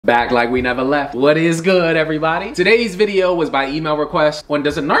Back like we never left. What is good, everybody? Today's video was by email request on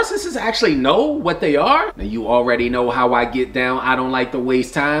does a narcissist actually know what they are? Now, you already know how I get down. I don't like to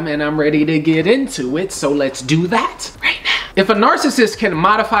waste time and I'm ready to get into it. So let's do that right now. If a narcissist can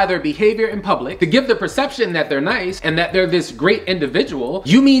modify their behavior in public to give the perception that they're nice and that they're this great individual,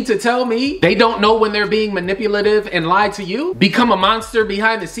 you mean to tell me they don't know when they're being manipulative and lie to you? Become a monster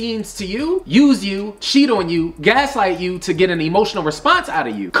behind the scenes to you? Use you, cheat on you, gaslight you to get an emotional response out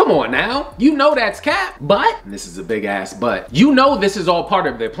of you? Come on now, you know that's cap. But, and this is a big ass but, you know this is all part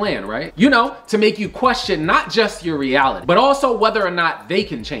of their plan, right? You know, to make you question not just your reality, but also whether or not they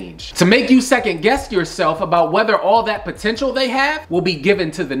can change. To make you second guess yourself about whether all that potential they have will be given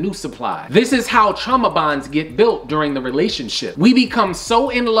to the new supply. This is how trauma bonds get built during the relationship. We become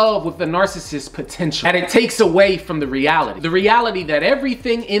so in love with the narcissist's potential that it takes away from the reality that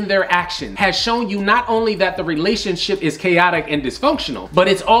everything in their action has shown you not only that the relationship is chaotic and dysfunctional, but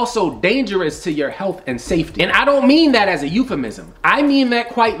it's also dangerous to your health and safety. And I don't mean that as a euphemism. I mean that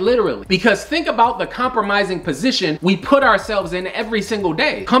quite literally, because think about the compromising position we put ourselves in every single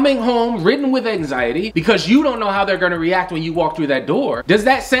day. Coming home ridden with anxiety because you don't know how they're going to react when you walk through that door. Does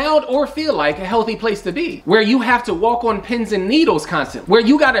that sound or feel like a healthy place to be? Where you have to walk on pins and needles constantly, where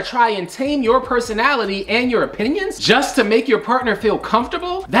you got to try and tame your personality and your opinions just to make your partner feel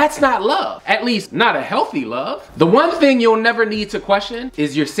comfortable? That's not love. At least not a healthy love. The one thing you'll never need to question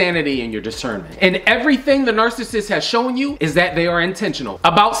is your sanity and your discernment. And everything the narcissist has shown you is that they are intentional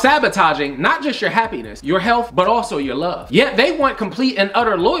about sabotaging not just your happiness, your health, but also your love. Yet they want complete and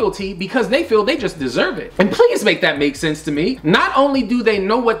utter loyalty because they feel they just deserve it. And please make that make sense to me. Not only do they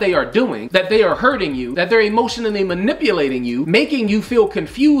know what they are doing, that they are hurting you, that they're emotionally manipulating you, making you feel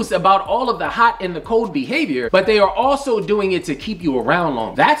confused about all of the hot and the cold behavior, but they are also doing it to keep you around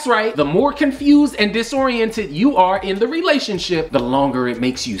long. That's right. The more confused and disoriented you are in the relationship, the longer it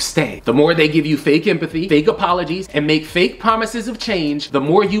makes you stay. The more they give you fake empathy, fake apologies, and make fake promises of change, the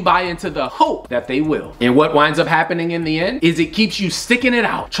more you buy into the hope that they will. And what winds up happening in the end is it keeps you sticking it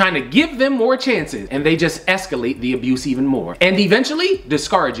out, trying to give them more chances, and they just escalate the abuse even more, and eventually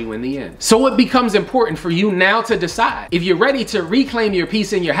discard you in the end. So it becomes important for you now to decide if you're ready to reclaim your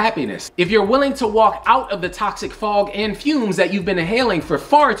peace and your happiness, if you're willing to walk out of the toxic fog and fumes that you've been inhaling for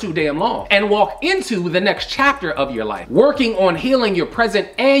far too damn long, and walk into the next chapter of your life, working on healing your present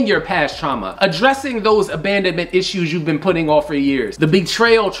and your past trauma, addressing those abandonment issues you've been putting off for years, the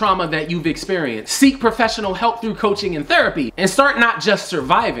betrayal trauma that you've experienced. Seek professional help through coaching and therapy, and start not just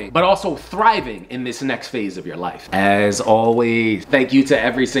surviving, but also thriving in this next phase of your life. As always, thank you to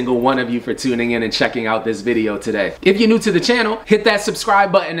every single one of you for tuning in and checking out this video today. If you're new to the channel, hit that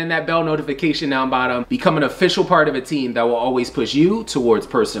subscribe button and that bell notification down bottom. Become an official part of a team that will always push you towards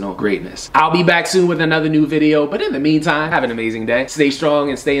personal greatness. I'll be back soon with another new video, but in the meantime, have an amazing day. Stay strong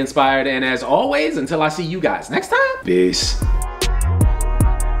and stay inspired, and as always, until I see you guys next time, peace.